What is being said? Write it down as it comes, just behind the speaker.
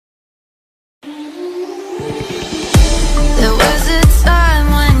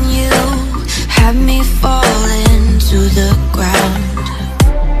ground,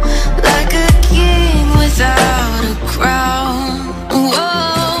 like a king without a crown.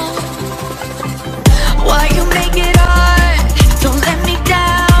 Whoa. Why you make it hard? Don't let me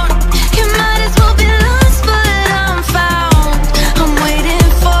down. You might as well be lost, but I'm found. I'm waiting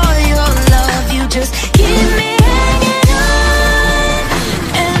for your love. You just keep me hanging on,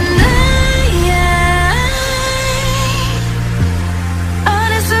 and I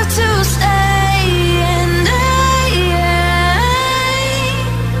deserve to stay, and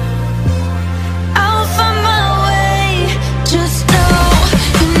I'll find my way. Just know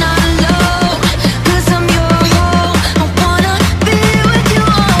you're not alone, 'cause I'm your home. I wanna be with you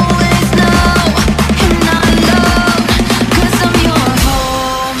always. Know you're not alone, 'cause I'm your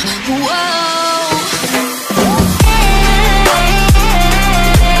home.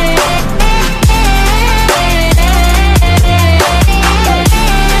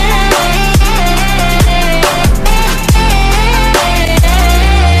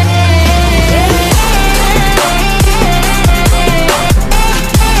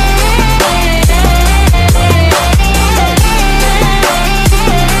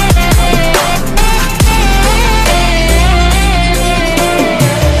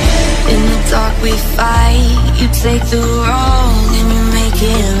 In the dark we fight. You take the wrong and you make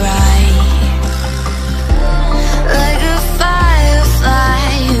it right. Like a firefly,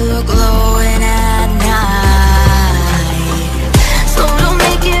 you're glowing at night. So don't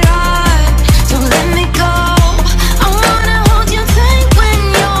make it hard, don't let me go. I wanna hold you tight when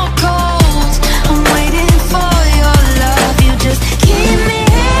you're cold. I'm waiting for your love. You just keep me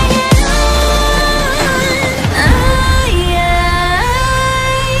hanging on.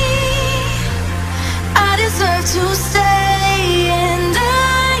 I deserve to stay, and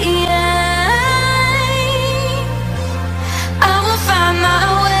I will find my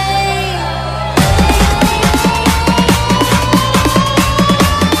way.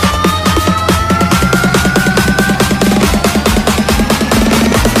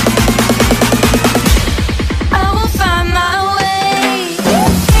 I will find my way.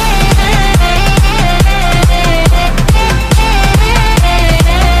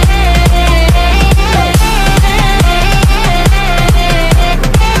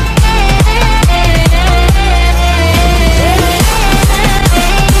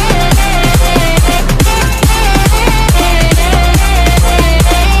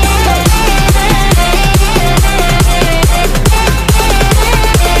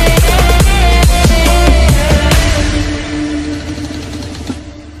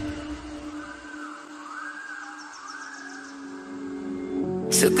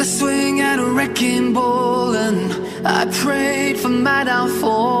 Took a swing at a wrecking ball, and I prayed for my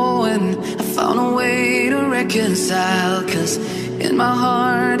downfall, and I found a way to reconcile. 'Cause in my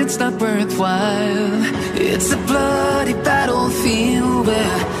heart it's not worthwhile. It's a bloody battlefield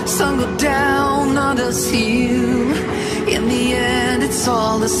where sun go down, others heal. In the end it's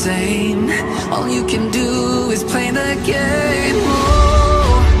all the same. All you can do is play the game.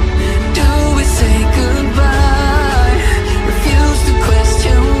 Oh, do we say goodbye? Refuse to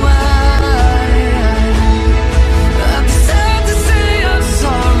question why. I'm sad to say I'm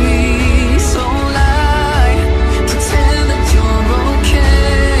sorry, so lie. Pretend that you're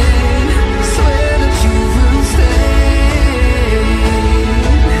okay. Swear that you will stay.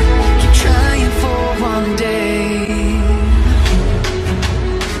 Keep trying for one day.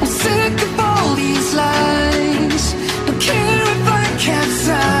 I'm sick of all these lies. Don't care if I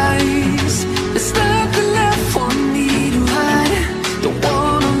capsize. There's nothing left for me to hide. Don't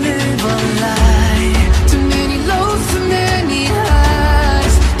wanna live a lie. Too many lows, too many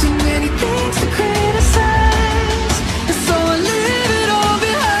highs. Too many things to criticize. And so I leave it all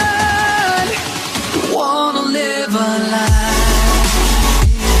behind. Don't wanna live a lie.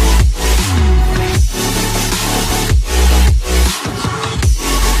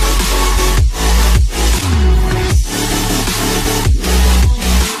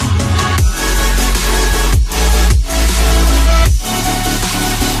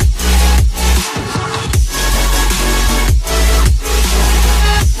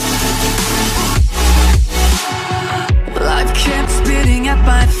 Life kept spitting at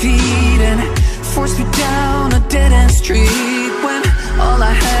my feet and forced me down a dead-end street, when all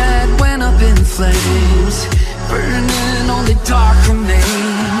I had went up in flames, burning only dark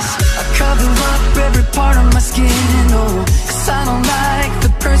remains. I cover up every part of my skin, oh, 'cause I don't like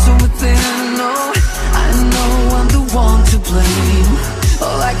the person within. Oh, I know I'm the one to blame.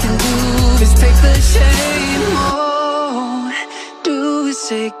 All I can do is take the shame. Oh, do we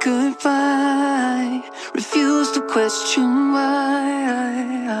say goodbye? Refuse to question why.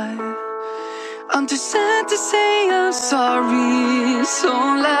 I'm too sad to say I'm sorry, so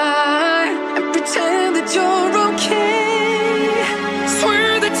lie and pretend that you're okay.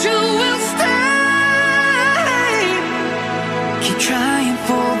 Swear that you will stay. Keep trying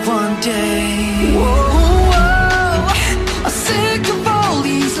for one day. Whoa, I'm sick of all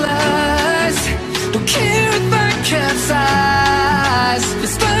these lies. Don't care if I capsize.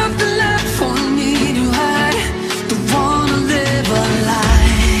 There's nothing left for me to hide. Don't wanna live a lie.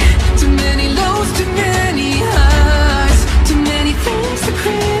 Too many lows, too many highs, too many things to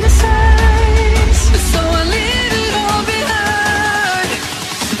criticize. So I leave it all behind.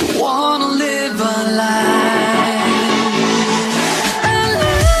 Don't wanna live a lie.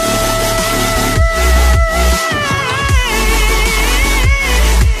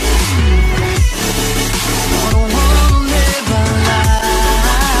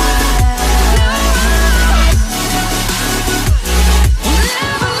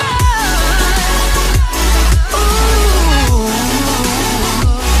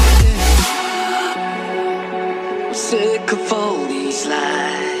 Sick of all these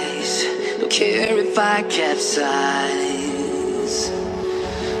lies. Don't care if I capsize.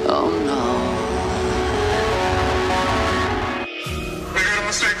 Oh no. Made a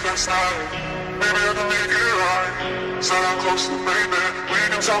mistake last night. Maybe I can make it right. Said I'm close to baby. We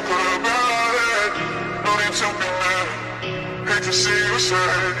can talk about it. No need to be mad. Hate to see you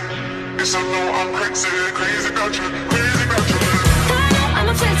sad. Yes, I know I'm crazy, crazy about you, crazy about you. I know I'm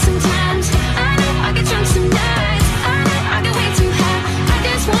upset sometimes. I know I get drunk some nights. I know I get way too high. I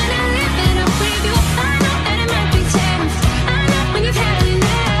just wanna live it up with you. I know that it might be tough. I know when you've had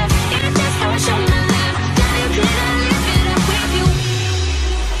enough. It's just how I show my love. Now you cannot live it up with you.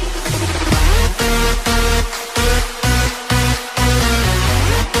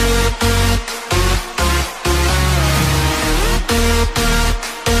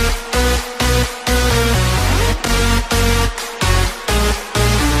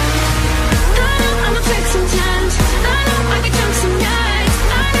 I know I'm a fix sometimes.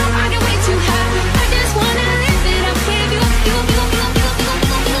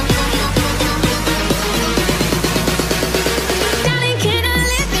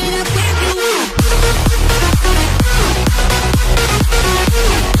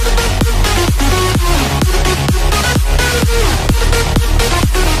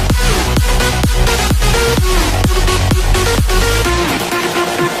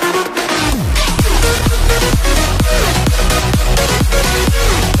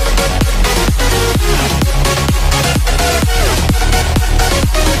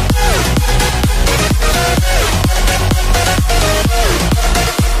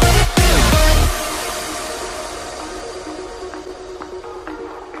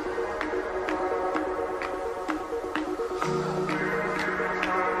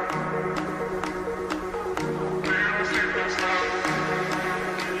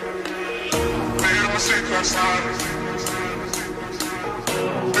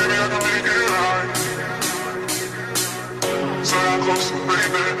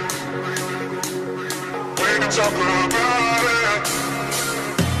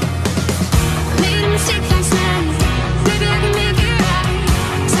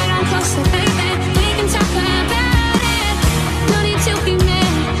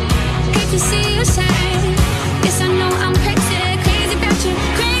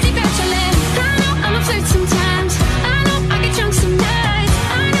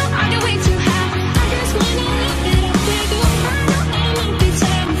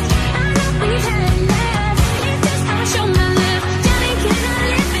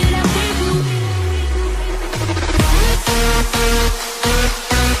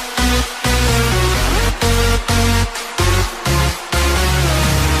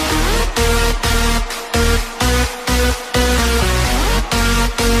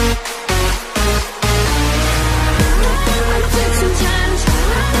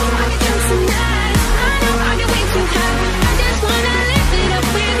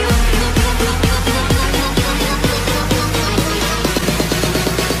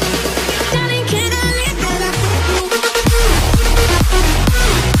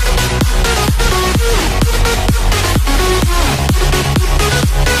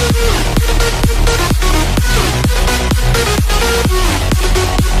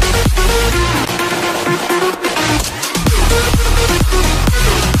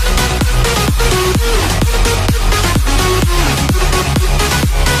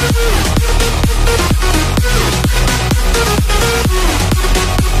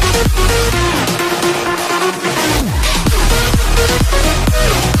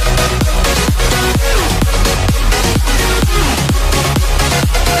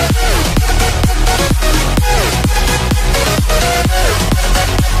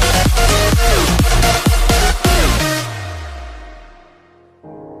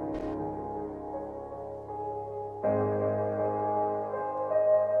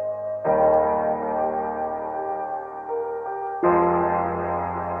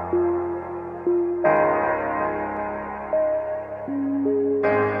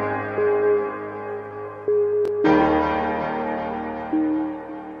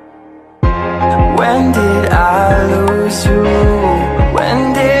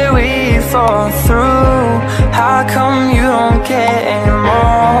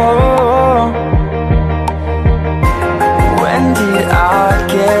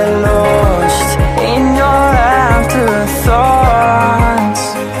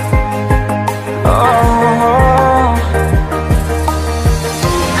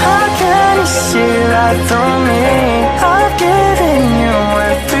 see right through me. I've given you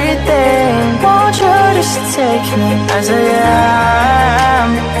everything. Won't you just take me as I am?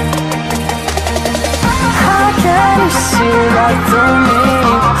 How can you see right through me?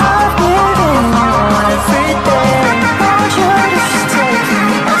 I've given you everything. Won't you just take me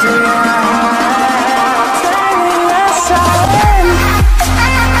as I am? Take me as I am.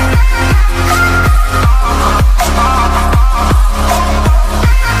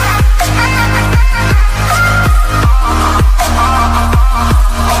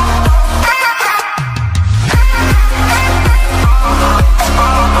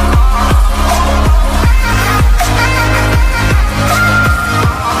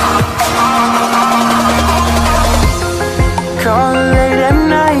 Call late at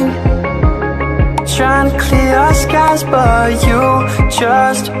night, trying to clear our skies, but you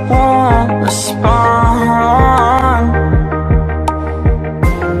just won't respond.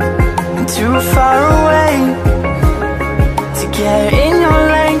 Too far away to get in your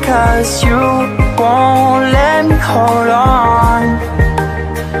lane, 'cause you won't let me hold on.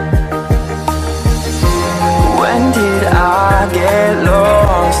 When did I get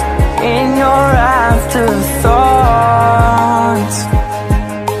lost in your afterthoughts?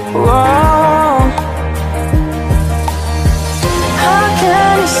 Whoa. How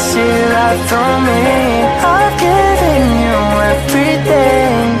can you see right through me? I've given you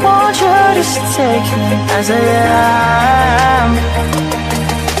everything. Won't you just take me as I am?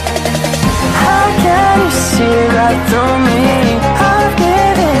 How can you see right through me? I've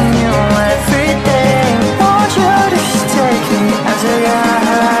given you everything. Won't you just take me as I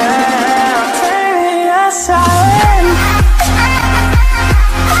am? Take me as I am.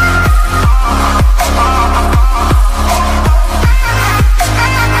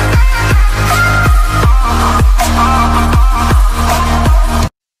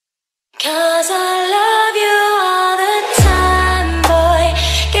 Cause I love you all the time, boy.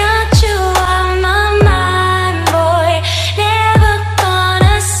 Got you on my mind, boy. Never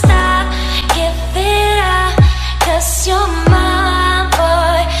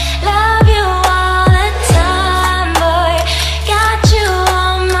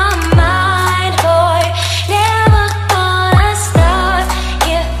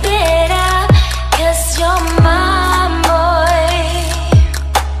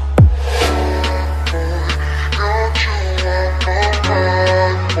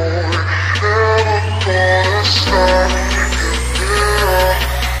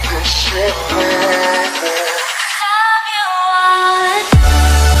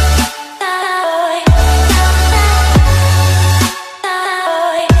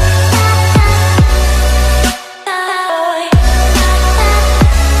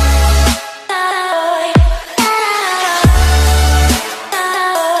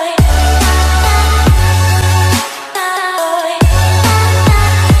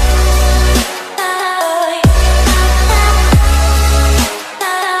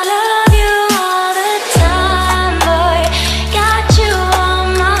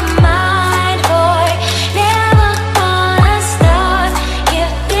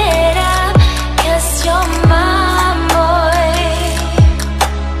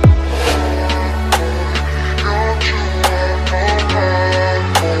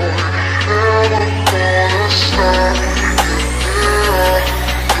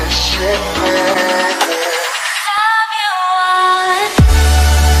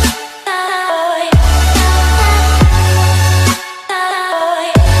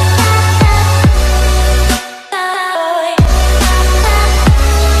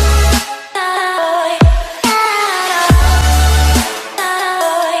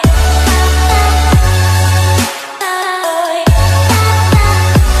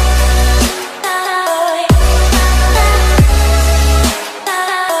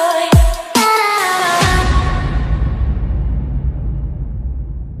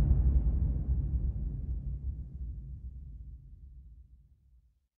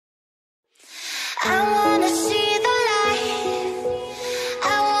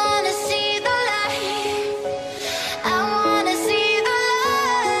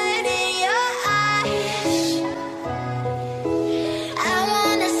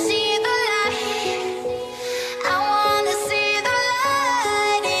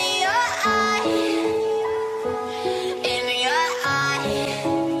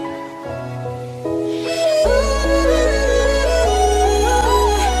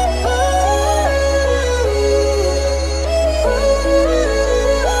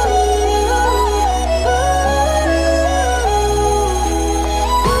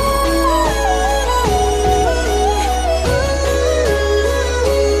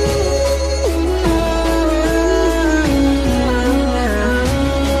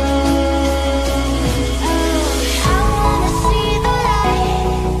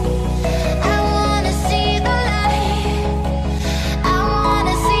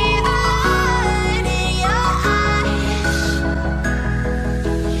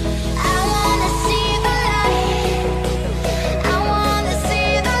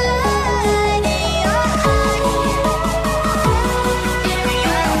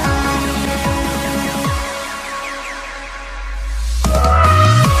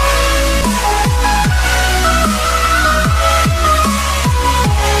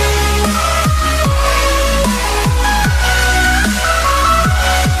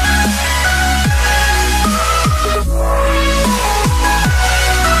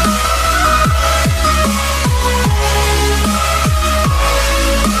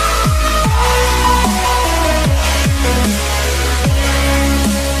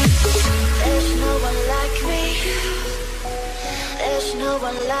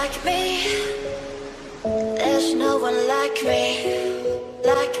me. There's no one like me,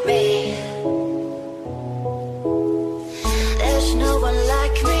 like me. There's no one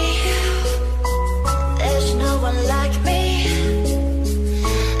like me. There's no one like me.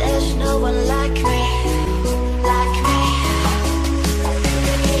 There's no one like me, like me.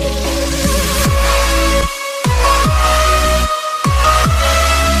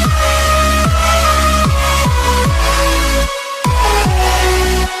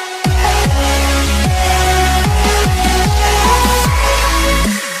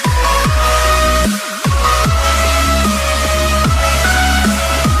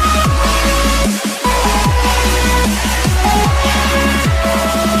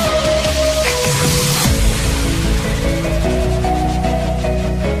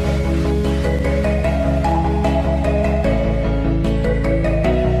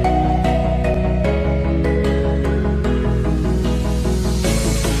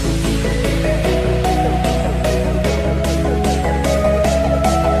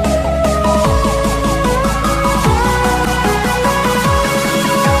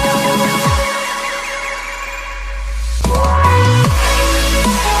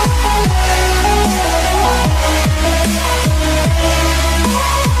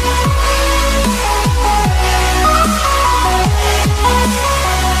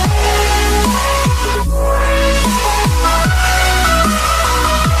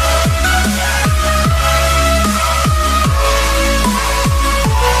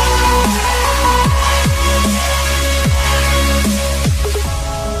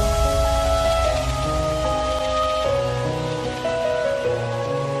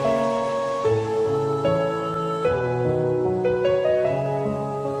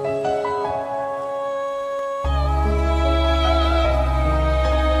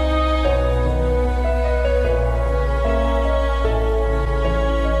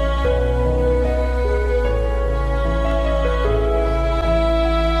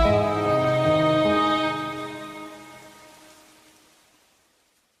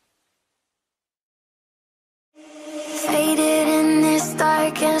 Faded in this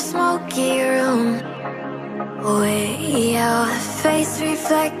dark and smoky room. Way out, face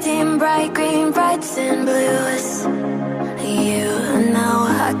reflecting bright green, brights and blues. You know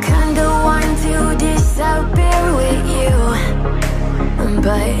I kinda want to disappear with you,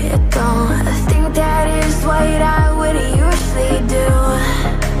 but don't think that is what I would usually do.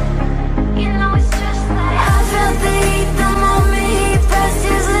 You know it's just like I felt the heat the moment he pressed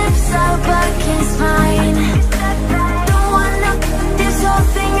his lips up against mine. This whole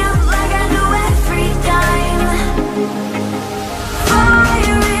thing up like I do every time.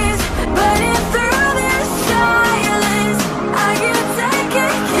 Fire is burning through this silence. I can't take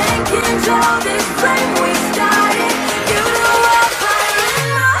it, can't control this flame we started. You know I'm fire in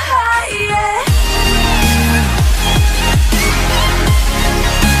my heart, yeah.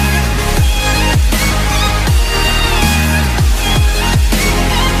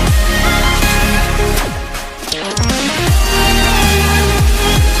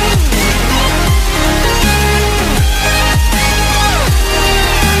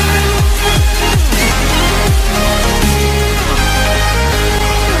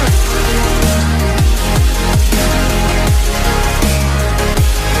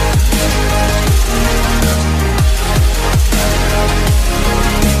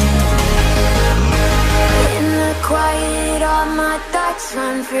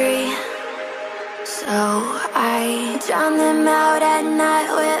 Run free, so I drown them out at night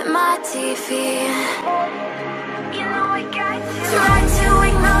with my TV. You know I got to try to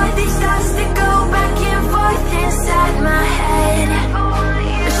ignore these thoughts that go back and forth inside my head.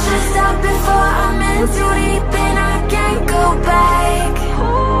 But should stop before I'm in too deep and I can't go back.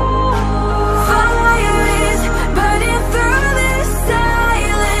 Fire is burning through this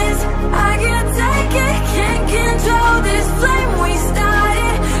silence. I can't take it, can't control this flame we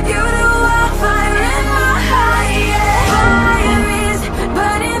started. You know I'm fire in my heart, yeah. Fire is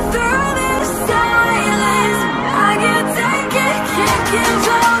burning through this silence. I can't take it, can't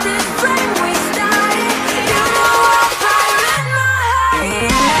control this flame we started. You know I'm fire in my heart.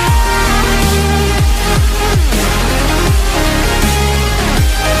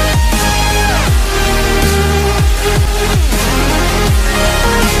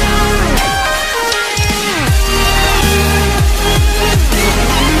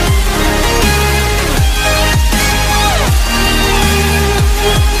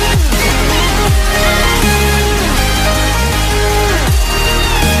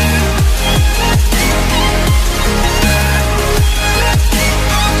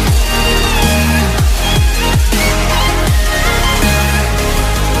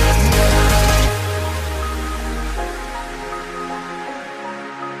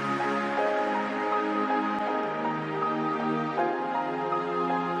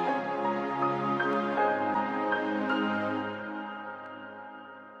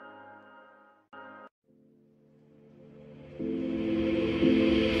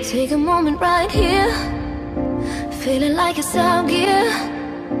 Take a moment right here, feeling like it's out gear.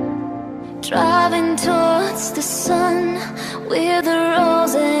 Driving towards the sun with a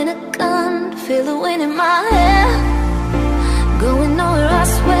rose and a gun. Feel the wind in my hair, going nowhere I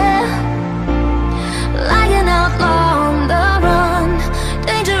swear. Like an outlaw on the run,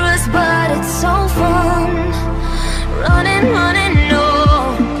 dangerous but it's so fun. Running, running, no,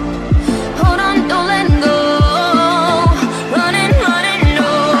 hold on, don't let go. Running, running, no,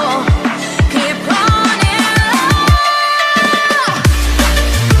 keep running.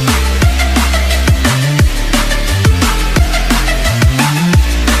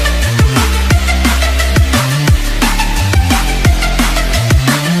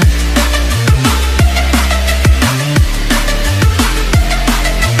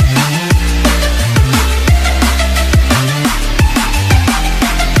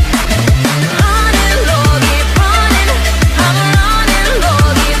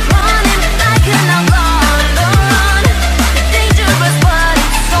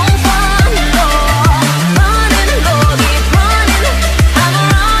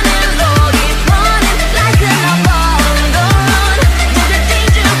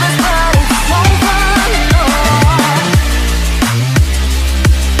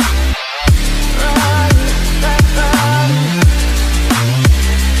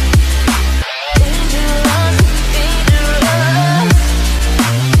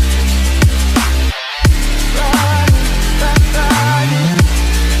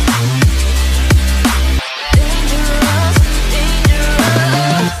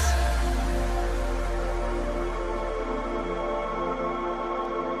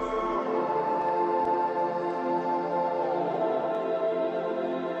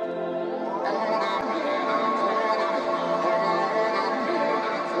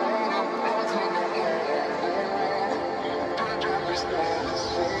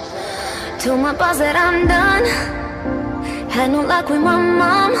 Told my boss that I'm done. Had no luck with my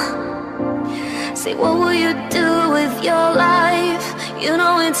mom. Say, what will you do with your life? You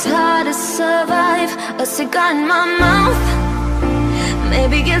know it's hard to survive. A cigar in my mouth,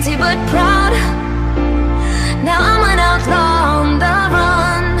 maybe guilty but proud. Now I'm an outlaw on the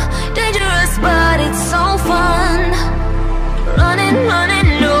run, dangerous but it's so fun. Running, running,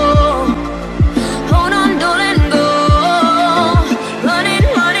 no, hold on, don't let go. Running,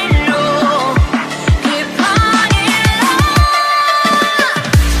 running, no, keep running.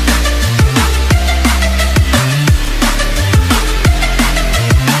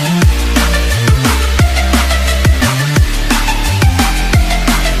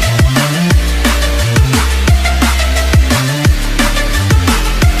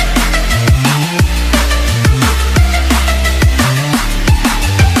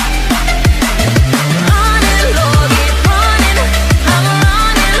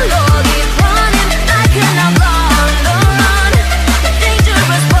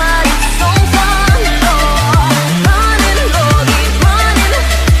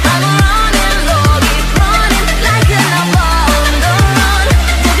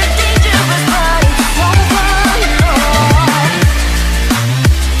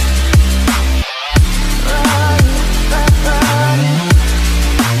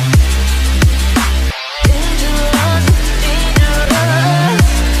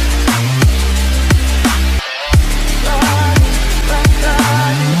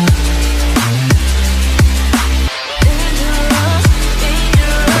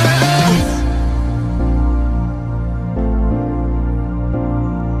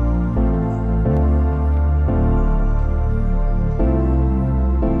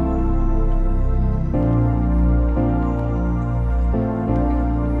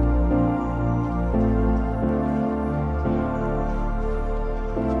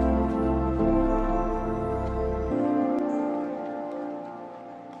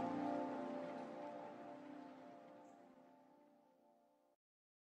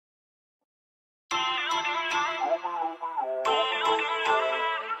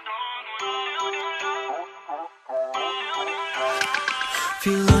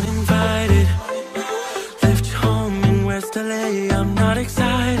 Feel uninvited. Left home in West LA, I'm not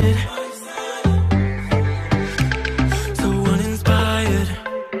excited. So uninspired.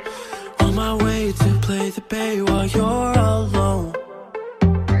 On my way to play the bay while you're alone.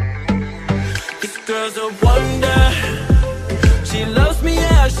 This girl's a wonder. She loves me,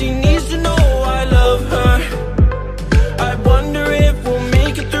 yeah, she needs to know I love her. I wonder if we'll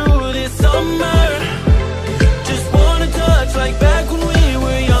make it through this summer. Just wanna touch like back when we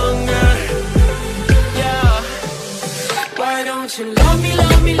were younger. Yeah. Why don't you love me,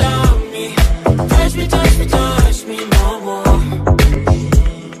 love me, love me? Touch me, touch me, touch me no more.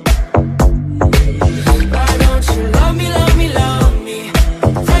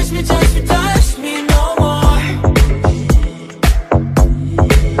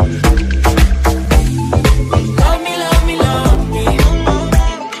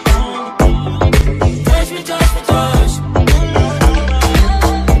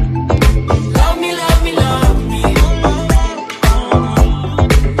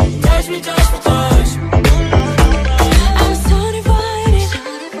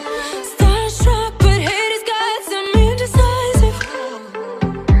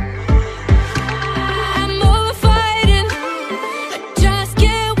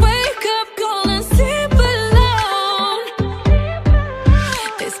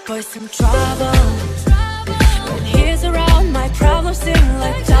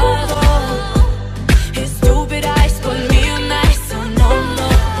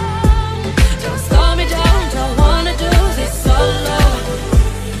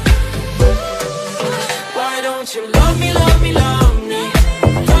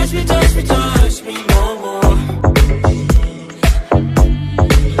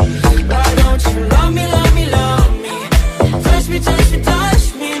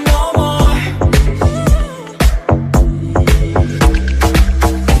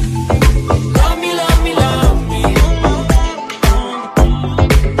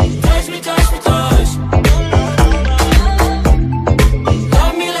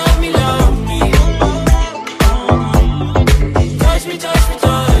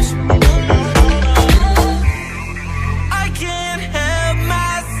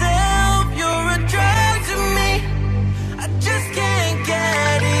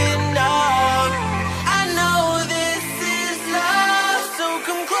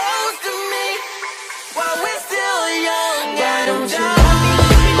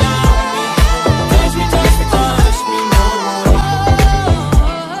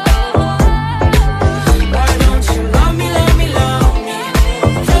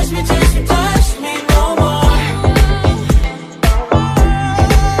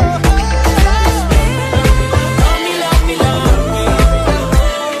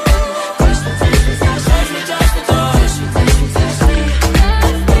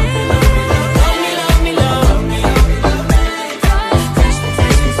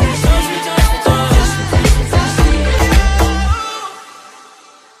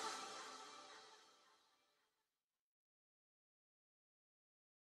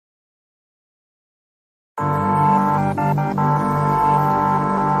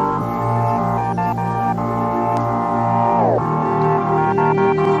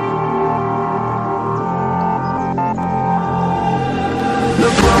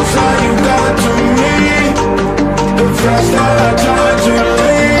 first that I tried to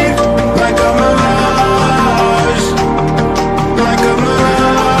leave, like a mirage, like a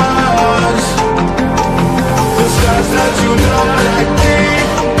mirage. The scars that you know like deep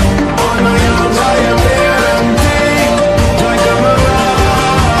on my arms, I appear empty, like a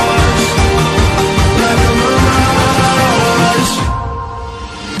mirage, like a mirage.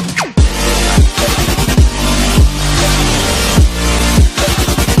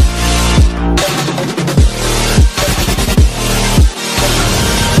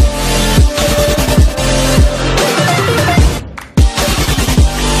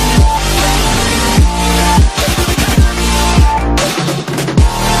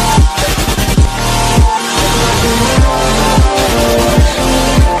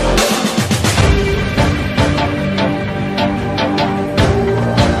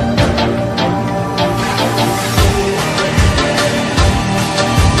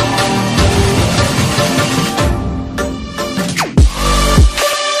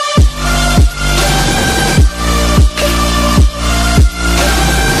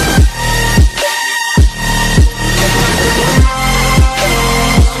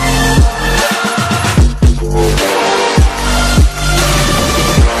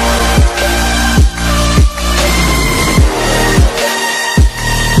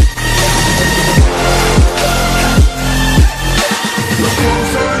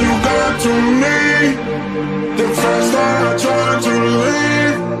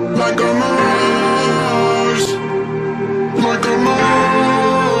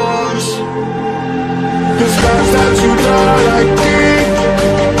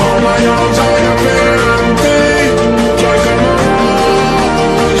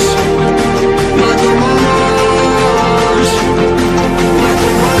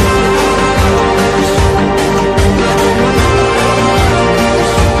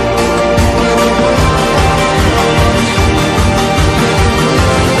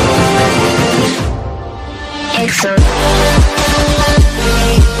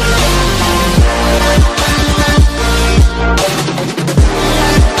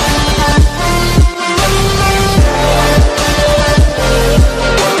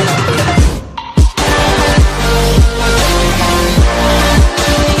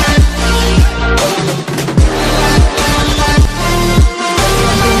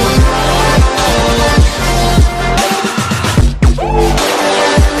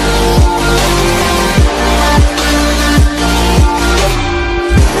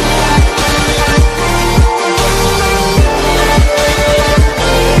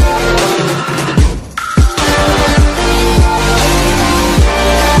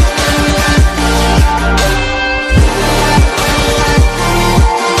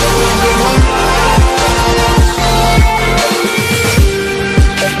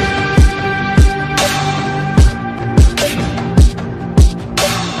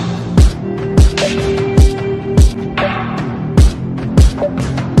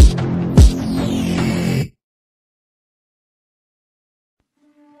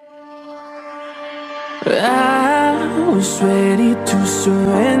 I was ready to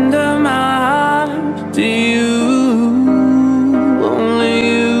surrender my heart to you, only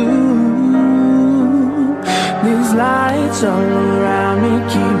you. These lights all around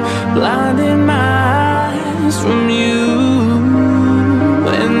me keep blinding my eyes from you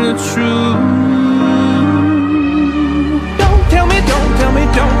and the truth. Don't tell me, don't tell me,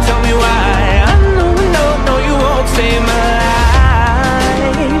 don't tell me why. I know, no, you won't save my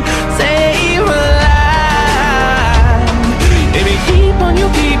life. Save my life. Baby, keep on,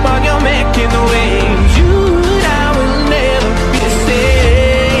 you're making the waves. You and I will never be the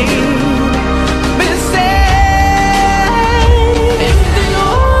same. Be the same. If the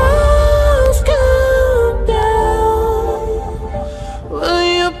walls come down, will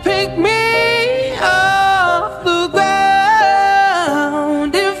you pick me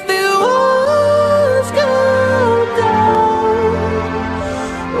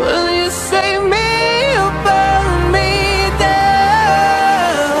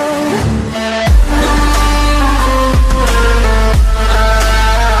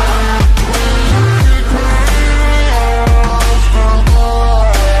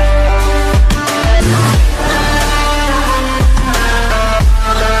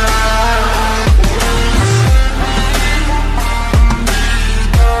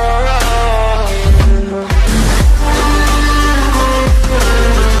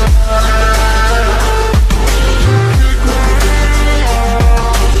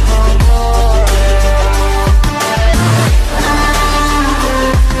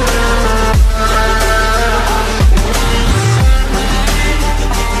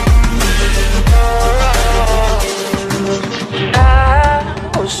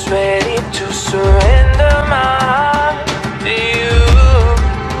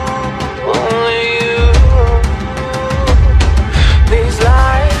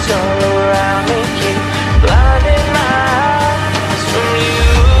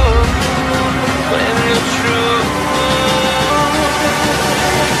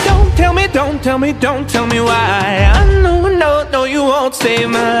don't tell me why. I know, no, you won't save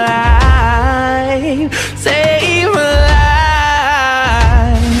my life. Save my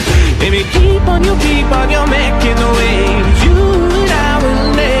life. Baby, keep on your making the waves. You and I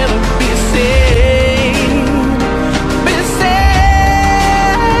will never be safe. Be safe.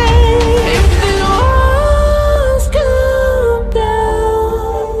 If the walls come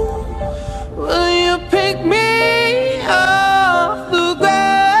down, will you pick me off the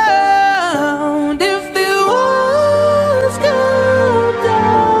ground? If the walls come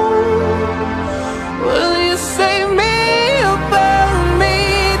down, will you save me or burn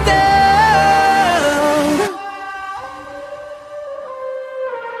me down?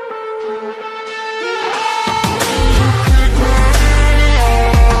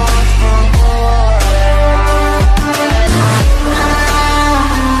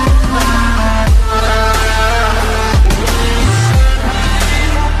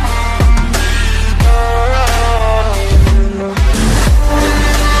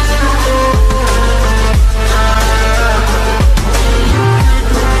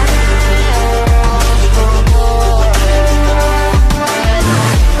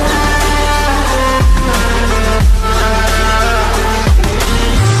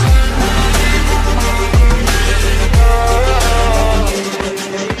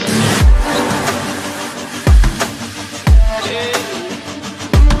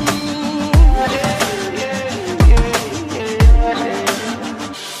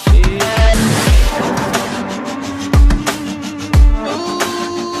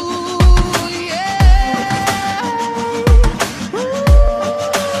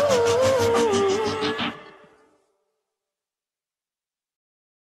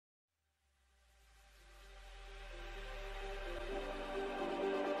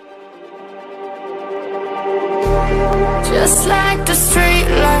 Just like the street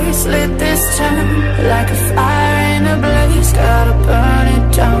lights lit this town, like a fire in a blaze, gotta burn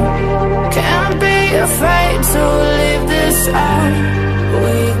it down. Can't be afraid to leave this out.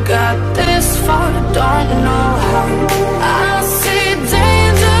 We got this far, don't know how. I see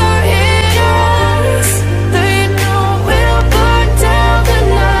danger in your eyes. They know we'll burn down the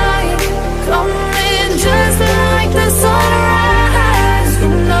night. Coming just like the sunrise. You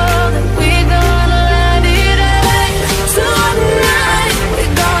know that we gonna light it up. Tonight, we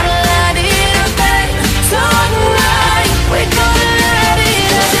gonna light it up. Tonight, we gonna light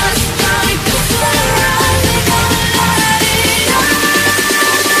it up. Just like the sunrise, we gonna light it up.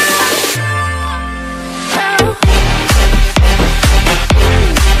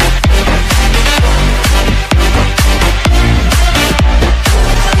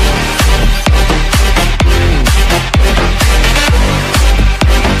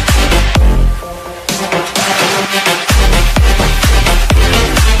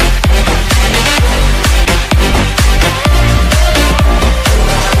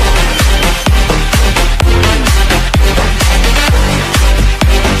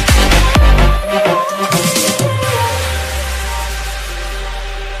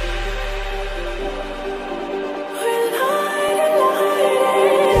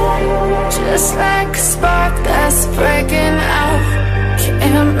 Just like a spark that's breaking out.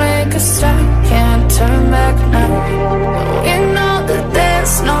 Can't make a stop, can't turn back now. We know that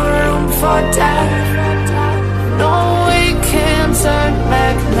there's no room for doubt. No, we can't turn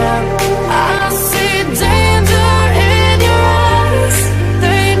back now. I see danger in your eyes.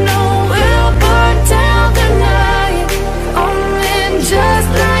 They know we'll burn down the night. Coming just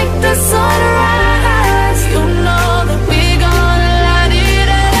like the sunrise. You know that we gonna light it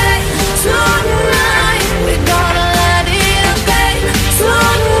up. Tonight, we gonna light it up.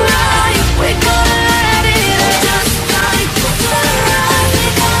 Tonight, we gonna light it up. Just like the sunrise, we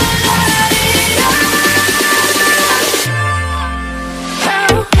gonna light it up.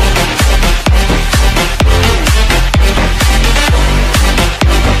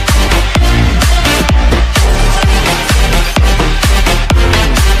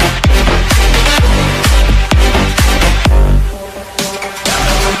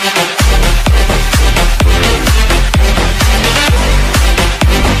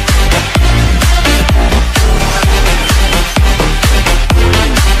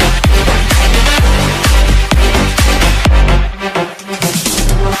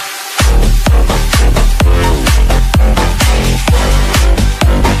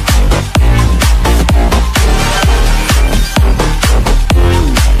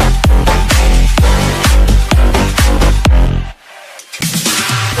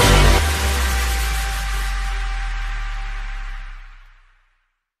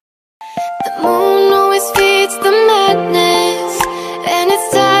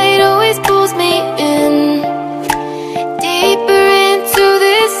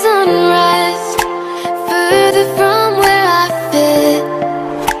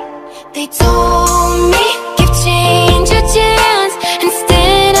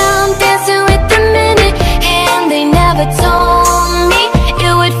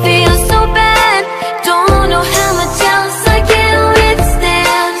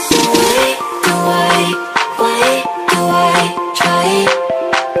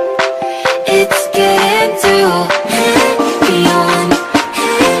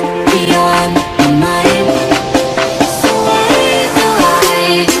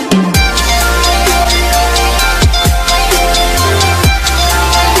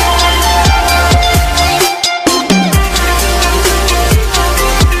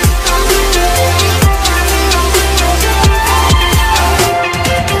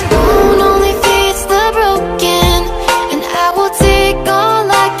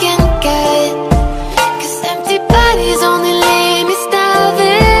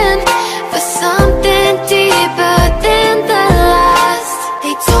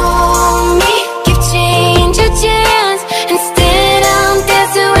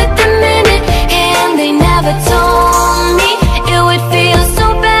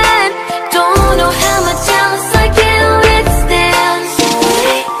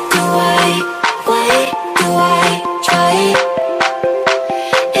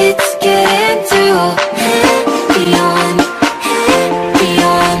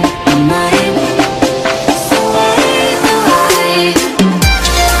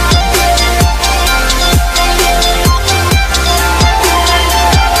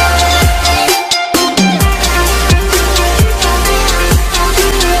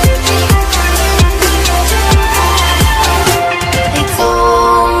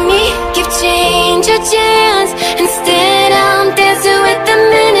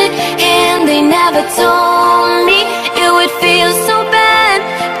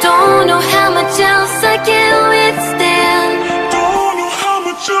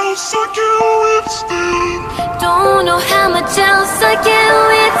 else I can withstand. Don't know how much else I can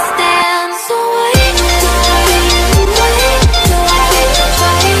withstand. So wait, it's getting too heavy on the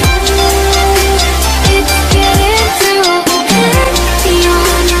night. So wait, it's getting too heavy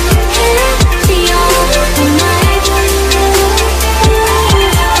on the night.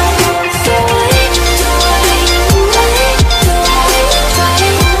 So wait.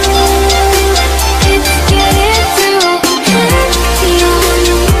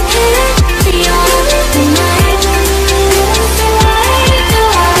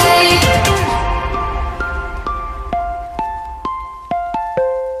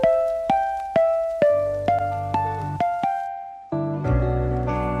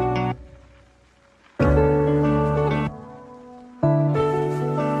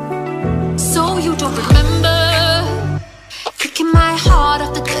 So you don't remember kicking my heart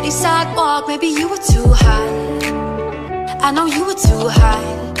off the dirty sidewalk? Maybe you were too high. I know you were too high.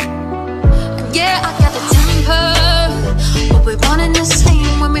 And yeah, I got the temper, but we're running the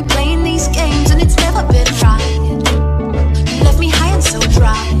same when we're playing these games, and it's never been right. You left me high and so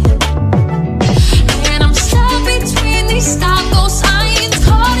dry, and I'm stuck between these star-go signs,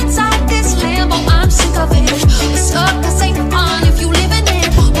 caught inside this limbo. I'm sick of it. What's up? This ain't fun if you live in it.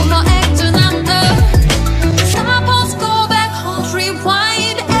 Well, no acting under. Stop us, go back home,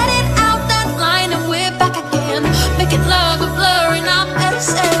 rewind, edit out that line, and we're back again. Making love a blur, and I'm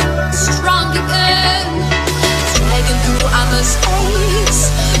medicine, strong again. Dragging through our mistakes,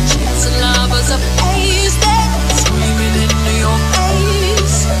 chasing lovers of haze, then screaming into your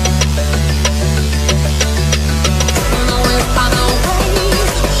face. Don't know if I'm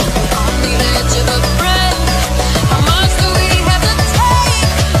awake, on the edge of a breath. How much do we have to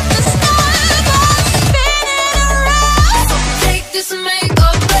take? The sky goes spinning around. Take this and make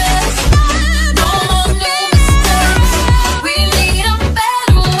a best. No more new mistakes. We need a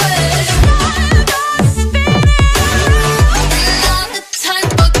better way. Spinning around. We're not the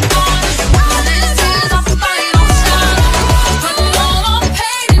type of corners. This is our final stop. But no more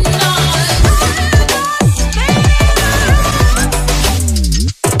pain in us. Spinning around.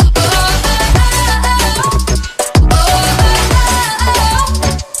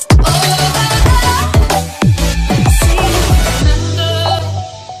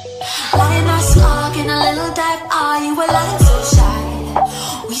 Lying our slog in a little dive bar, you were lying so shy.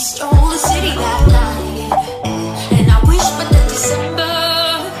 We stole the city that night, and I wish but that December,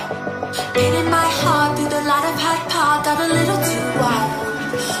 hitting my heart through the light of Hyde Park, got a little too wild.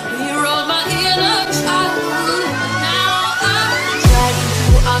 Rewrote my inner child. Now I'm dragging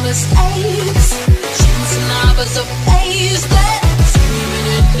through our mistakes, chasing lovers of haze, then screaming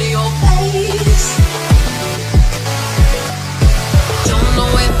into your face. Don't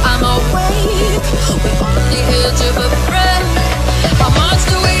know if I'm awake, we're on the edge of a breath. How much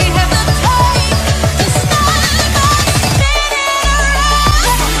do we have to take? The sky goes spinning around.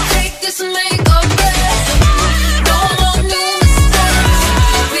 Take this and make a best. No more new mistakes.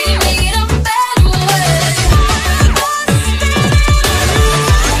 We need a better way.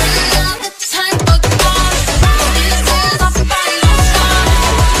 We're not the type of corners. This is our final stop.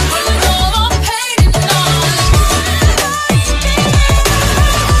 But no more pain in us.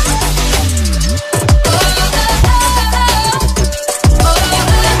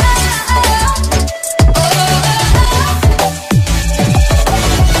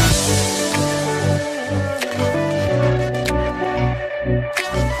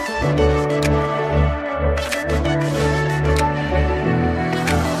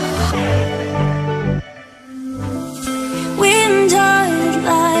 We enjoyed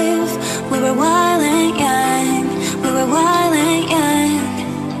life. We were wild and young. We were wild and young.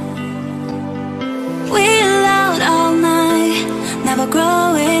 We allowed all night. Never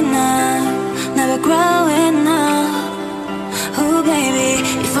growing up. Never growing up. Oh baby,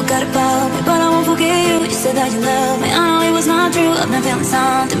 you forgot about me, but I won't forget you. You said that you love me. I know it was not true. I've been feeling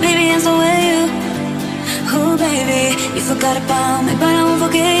something, baby, and so will you. Oh baby, you forgot about me, but I won't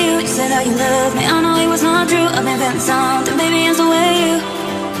forget you. You said that you love me. I know it was not true. I've been feeling something, baby, and so will you.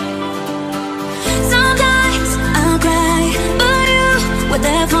 Sometimes I'll cry, but you were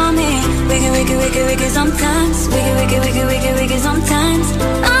there for me. Wiki sometimes. Wiki sometimes.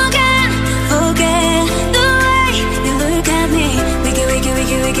 I can't forget the way you look at me.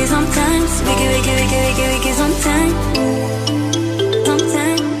 Wiki sometimes. Wiki sometimes.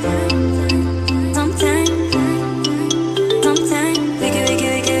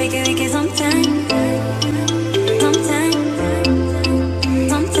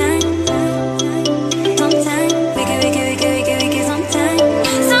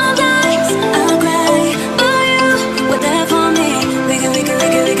 Sometimes I'll cry, but you were there for me.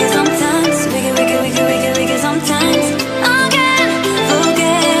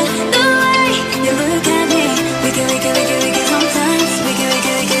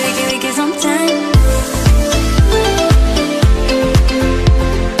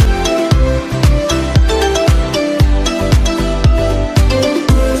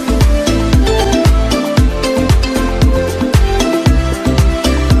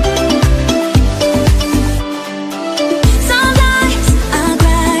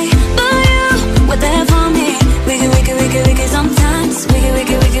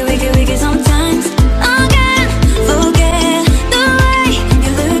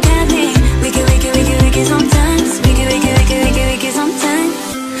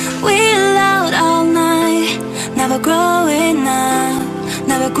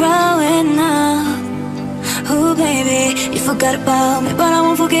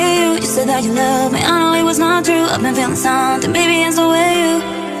 that you love me, I know it was not true. I've been feeling something, baby, it's the way you.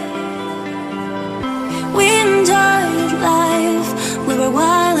 We enjoyed life, we were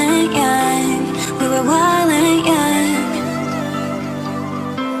wild and young, we were wild and young.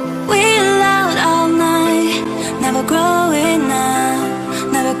 We allowed all night, never growing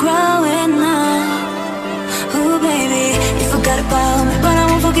up, never growing up. Ooh baby, you forgot about me, but I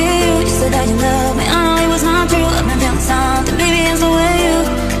won't forget you. You said that you love me, I know it was not true. I've been feeling something, baby, it's the way you.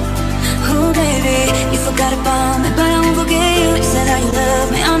 Ooh baby, you forgot about me, but I won't forget you. You said that you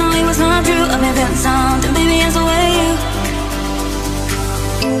love me, I know it was not true. I've been feeling something, baby, it's the way you.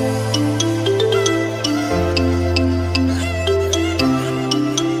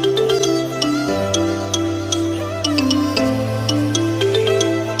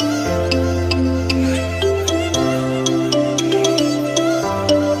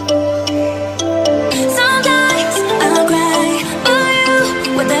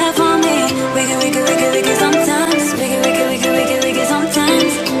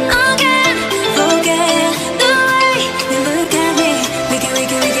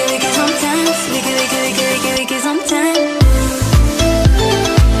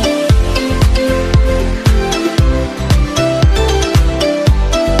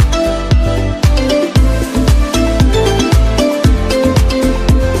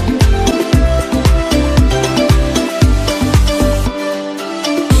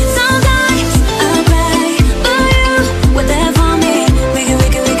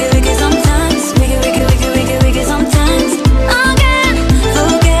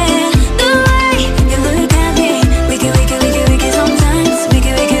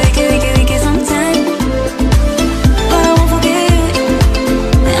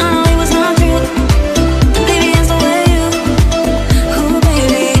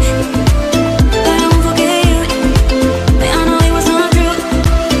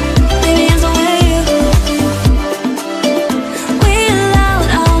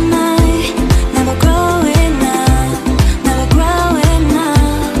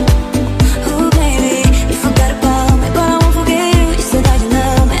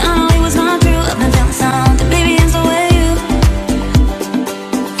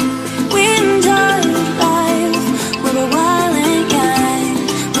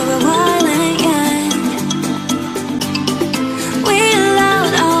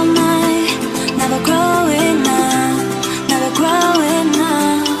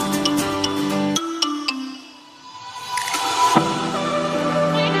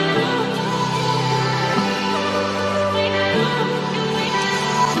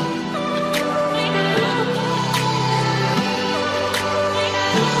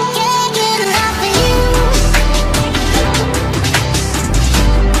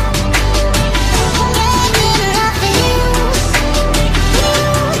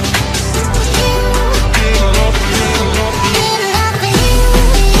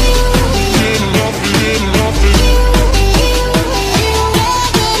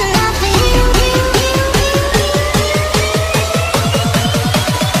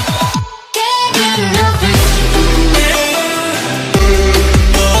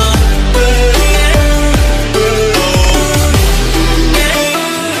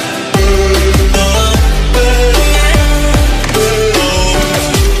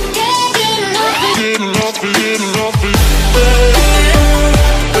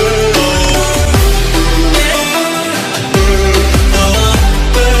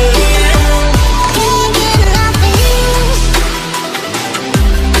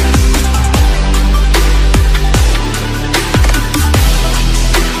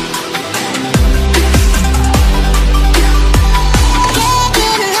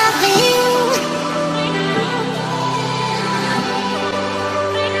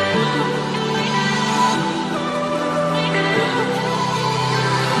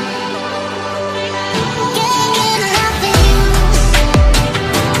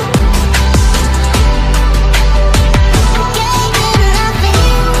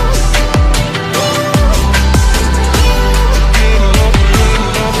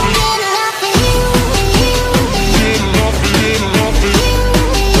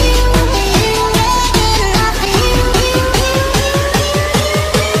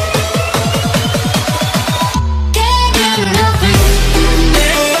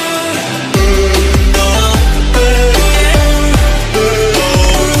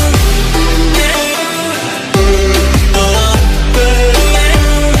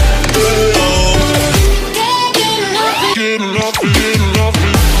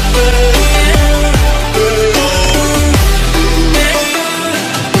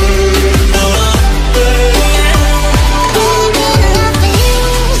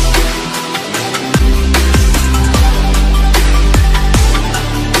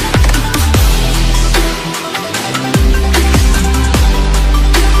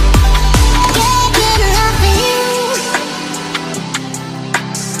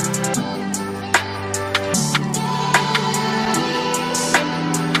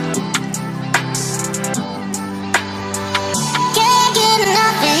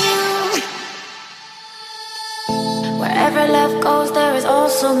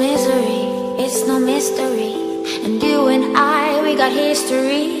 also misery, it's no mystery. And you and I, we got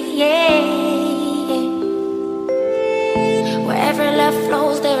history, yeah. Wherever love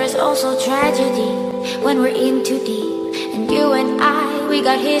flows, there is also tragedy when we're in too deep. And you and I, we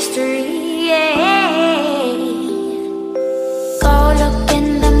got history, yeah. Go look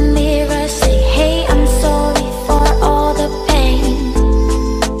in the mirror, say, hey, I'm sorry for all the pain.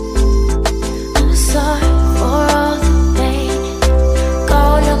 I'm sorry for all the pain. Go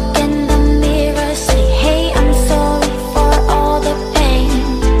look in the mirror, say, hey, I'm sorry for all the pain.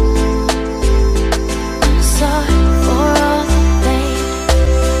 I'm sorry for all the pain.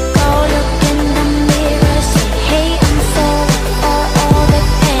 Go look in the mirror, say, hey, I'm sorry for all the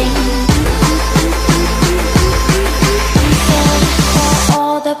pain. I'm sorry for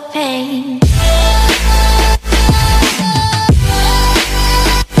all the pain.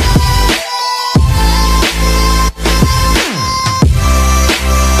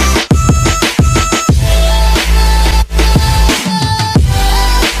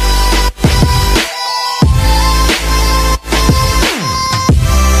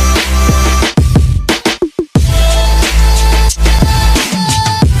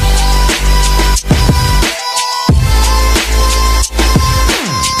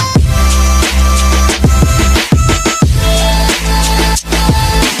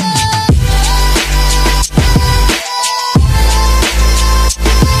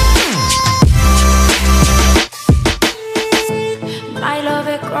 My love,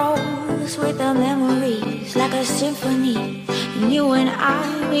 it grows with the memories like a symphony. And you and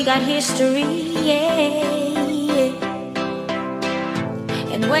I, we got history, yeah.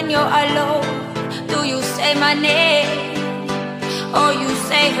 And when you're alone, do you say my name or you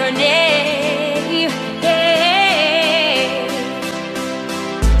say her name? Yeah.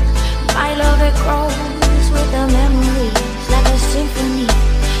 My love, it grows with the memories like a symphony.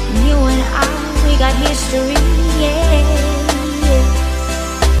 And you and I, we got history, yeah.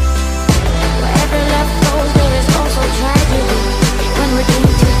 Wherever love goes, there is also tragedy when we're in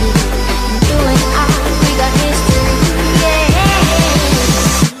too deep. And you and I, we got history, yeah.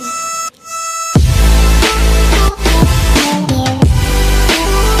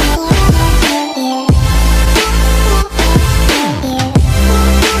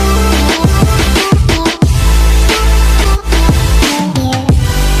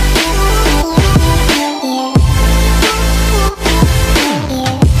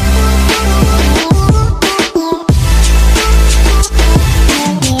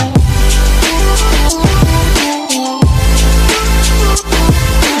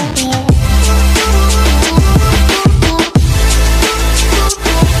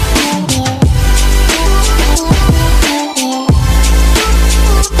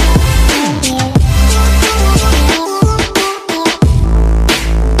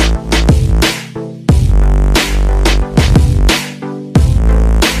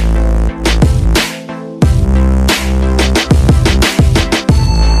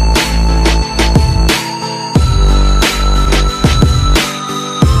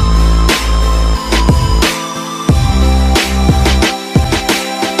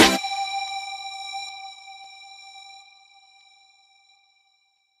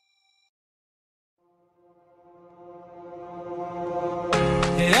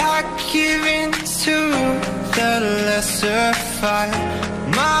 I give in to the lesser fight.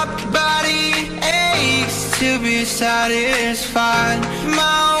 My body aches to be satisfied.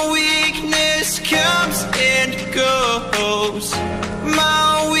 My weakness comes and goes.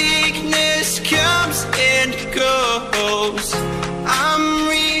 My weakness comes and goes. I'm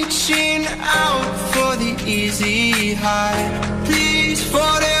reaching out for the easy high. Please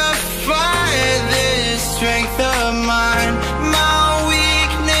fortify this strength of mine. My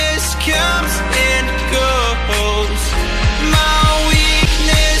weakness comes and goes. My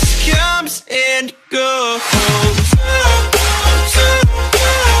weakness comes and goes.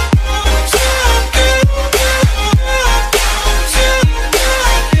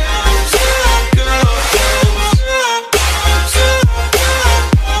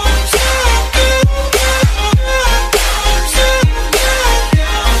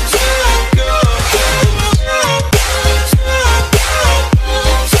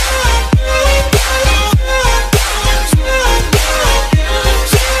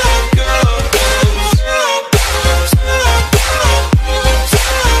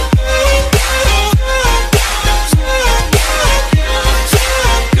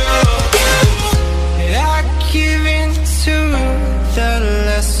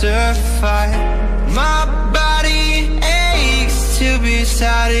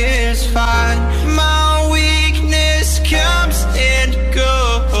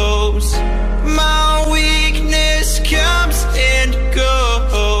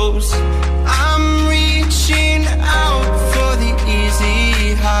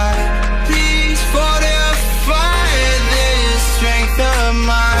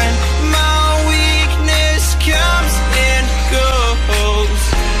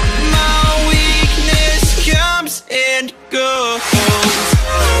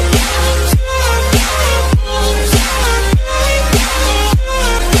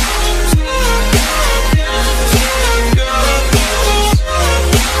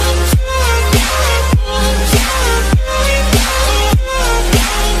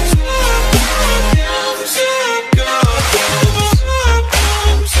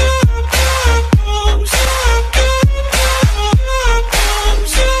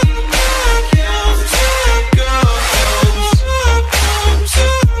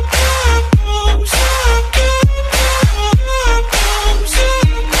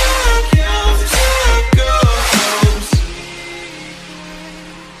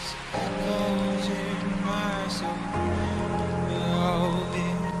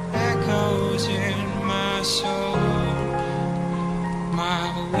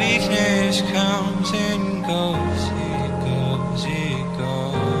 weakness comes and goes, it goes, it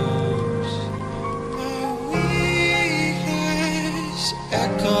goes. My weakness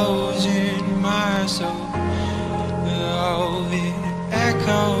echoes in my soul. Oh, it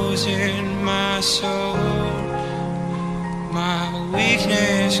echoes in my soul. My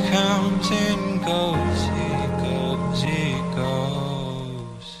weakness comes and goes, it goes, it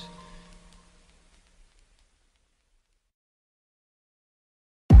goes.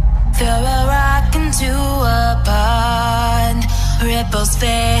 Throw a rock into a pond, ripples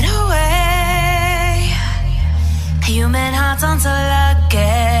fade away. Human hearts aren't so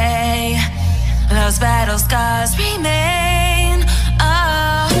lucky, those battle scars remain.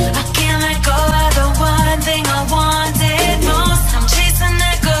 Oh, I can't let go of the one thing I wanted most. I'm chasing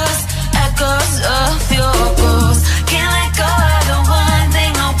echoes, echoes of your ghost. Can't let go of the one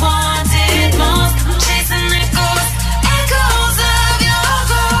thing I wanted most. I'm chasing echoes, echoes of your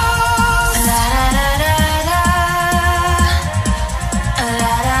ghost. La da da da da,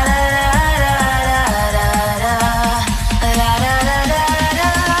 la da da da da da da, la da da da da.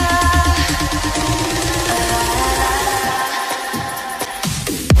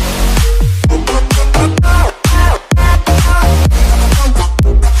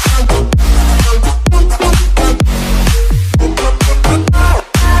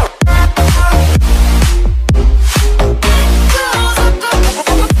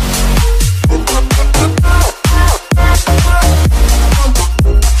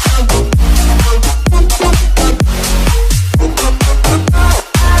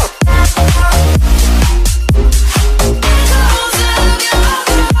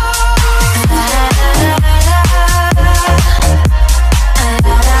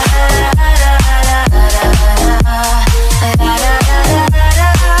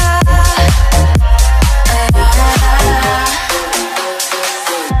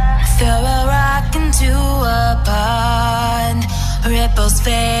 Throw a rock into a pond, ripples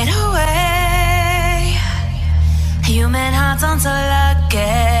fade away. Human hearts aren't so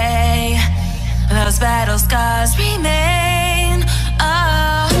lucky, those battle scars remain.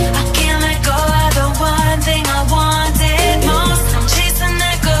 Oh, I can't let go of the one thing I wanted most. I'm chasing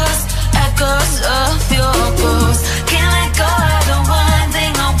echoes, echoes of your ghost. Can't let go of the one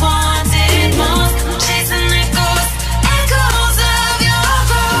thing I wanted most. I'm chasing echoes, echoes of your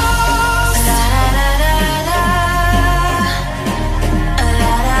ghost. La da da da da,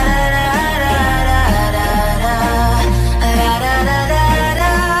 la da da da da da, la da da da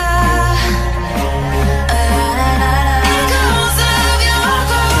da, echoes of your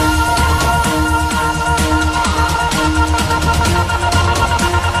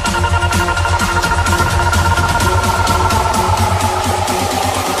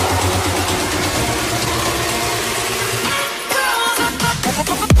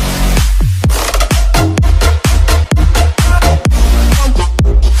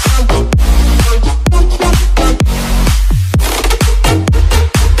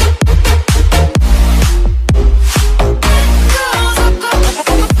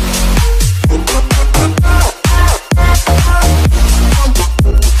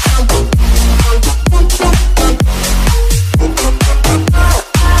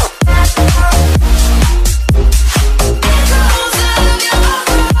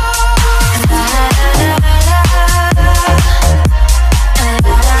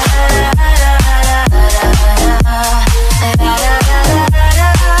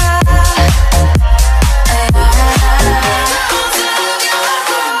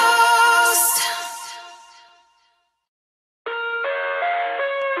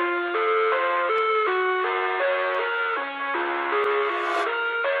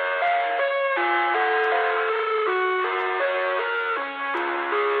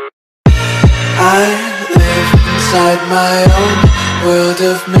I live inside my own world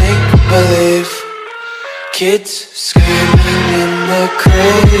of make-believe. Kids screaming in their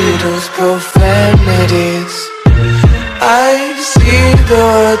cradles, profanities. I see the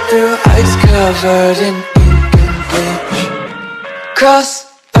world through eyes covered in ink and bleach. Cross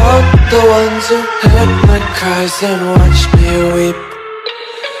out the ones who heard my cries and watched me weep.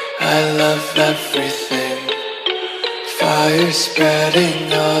 I love everything. Fire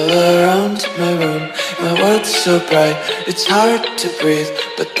spreading all around my room. My world's so bright, it's hard to breathe,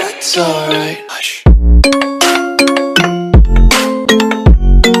 but that's alright. Hush.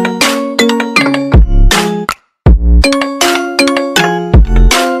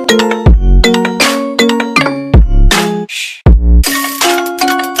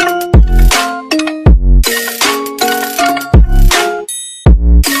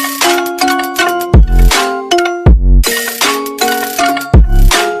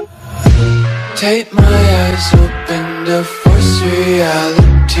 Tape my eyes open to force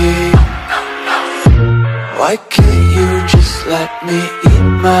reality. Why can't you just let me eat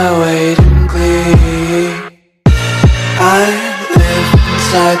my weight in glee? I live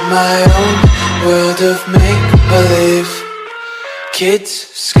inside my own world of make-believe. Kids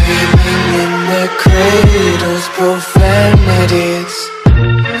screaming in their cradles, profanities.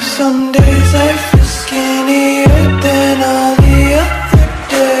 Some days I feel skinnier than all the other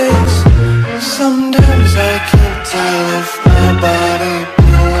days. Sometimes I can't tell if my body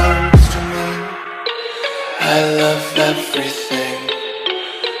belongs to me. I love everything.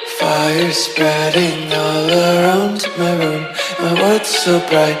 Fire spreading all around my room. My world's so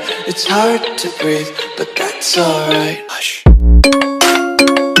bright, it's hard to breathe, but that's alright. Hush.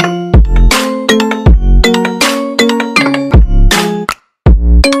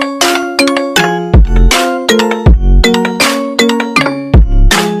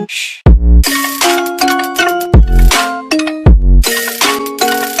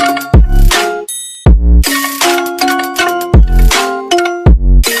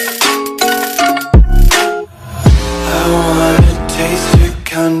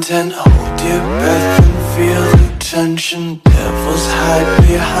 Content, hold your breath and feel the tension. Devils hide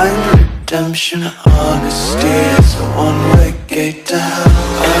behind redemption. Honesty is a one-way gate to hell.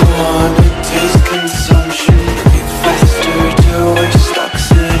 I wanna taste consumption. Breathe faster to waste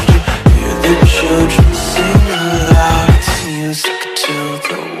oxygen. Hear the children sing aloud. It's music till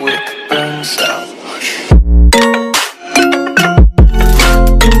the wick burns out.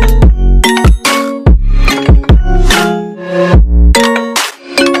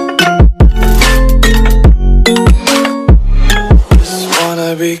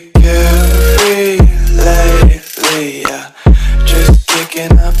 Be carefree lately, yeah. Just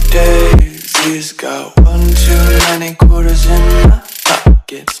kicking up daisies. Got 1 too many quarters in my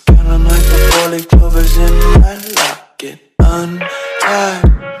pockets. Counting like the 4-leaf clovers in my locket. Untied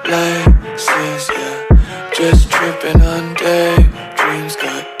laces, yeah. Just tripping on daydreams.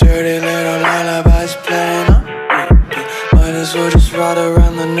 Got dirty little lullabies playing on repeat. Might as well just ride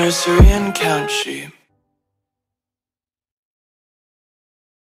around the nursery and count sheep.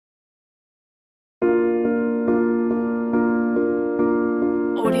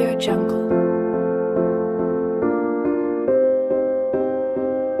 Audio Jungle.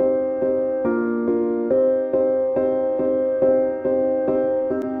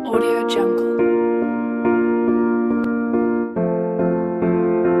 Audio Jungle.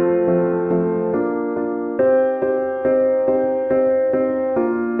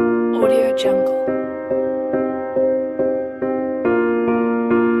 Audio Jungle.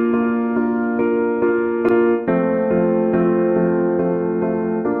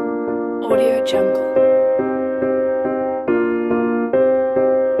 Audio Jungle.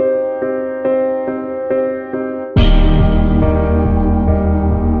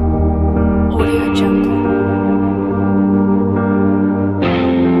 Audio Jungle.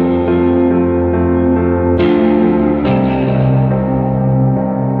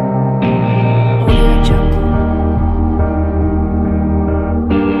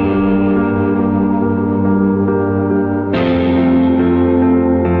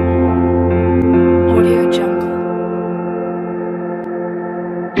 Audio Jungle. Audio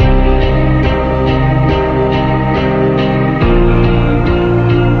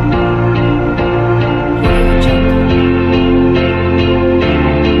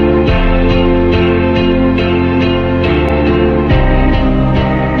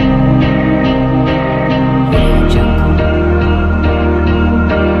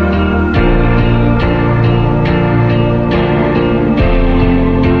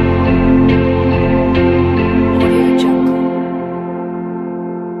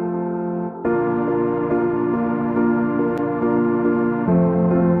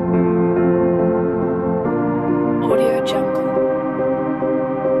Jungle. Audio Jungle.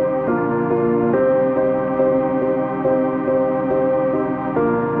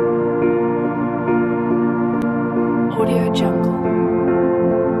 Audio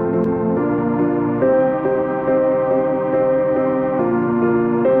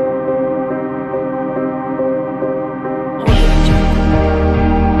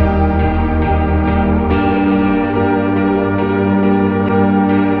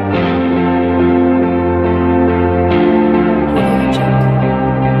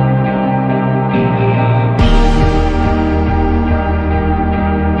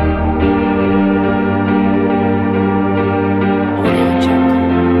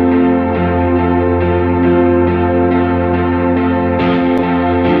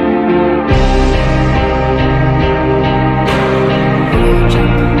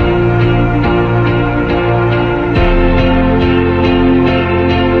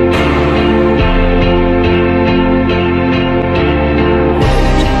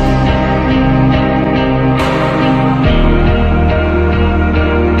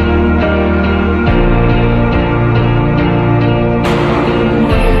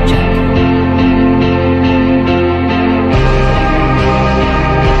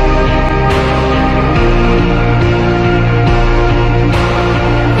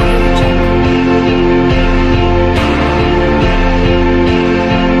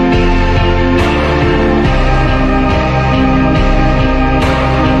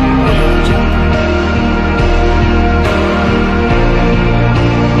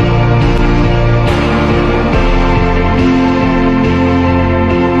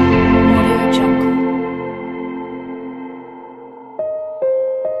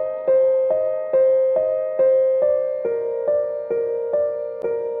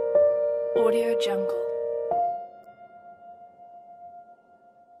Audio Jungle.